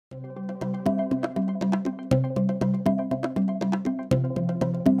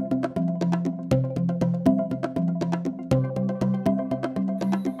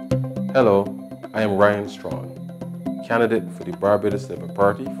Hello, I am Ryan Straughn, candidate for the Barbados Labour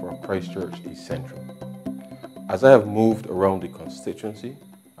Party for Christchurch East Central. As I have moved around the constituency,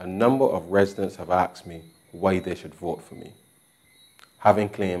 a number of residents have asked me why they should vote for me, having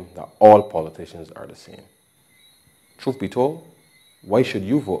claimed that all politicians are the same. Truth be told, why should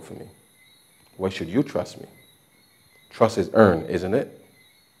you vote for me? Why should you trust me? Trust is earned, isn't it?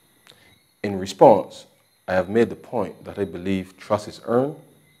 In response, I have made the point that I believe trust is earned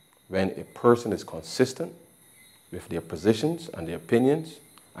when a person is consistent with their positions and their opinions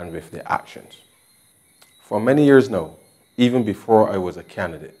and with their actions. For many years now, even before I was a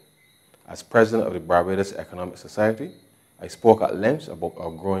candidate, as president of the Barbados Economic Society, I spoke at length about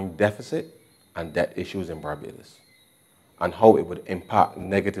our growing deficit and debt issues in Barbados and how it would impact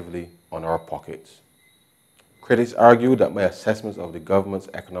negatively on our pockets. Critics argued that my assessments of the government's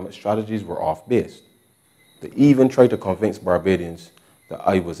economic strategies were off-base. They even tried to convince Barbadians that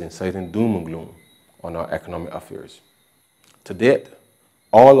I was inciting doom and gloom on our economic affairs. To date,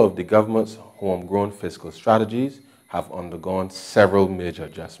 all of the government's homegrown fiscal strategies have undergone several major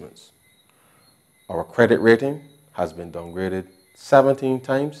adjustments. Our credit rating has been downgraded 17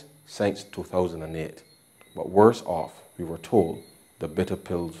 times since 2008, but worse off, we were told the bitter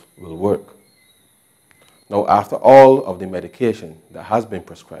pills will work. Now, after all of the medication that has been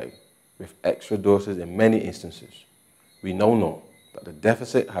prescribed, with extra doses in many instances, we now know that the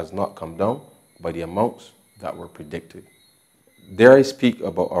deficit has not come down by the amounts that were predicted. Dare I speak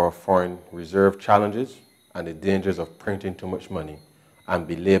about our foreign reserve challenges and the dangers of printing too much money and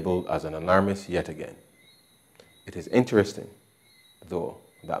be labeled as an alarmist yet again. It is interesting, though,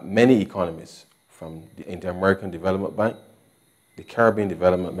 that many economists from the Inter-American Development Bank, the Caribbean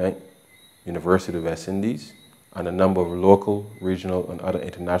Development Bank, University of West Indies, and a number of local, regional, and other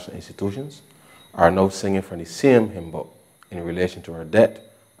international institutions are now singing from the same hymn book in relation to our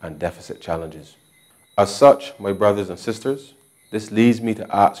debt and deficit challenges. As such, my brothers and sisters, this leads me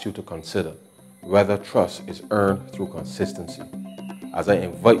to ask you to consider whether trust is earned through consistency, as I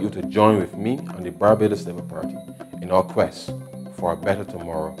invite you to join with me on the Barbados Labour Party in our quest for a better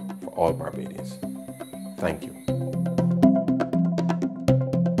tomorrow for all Barbadians. Thank you.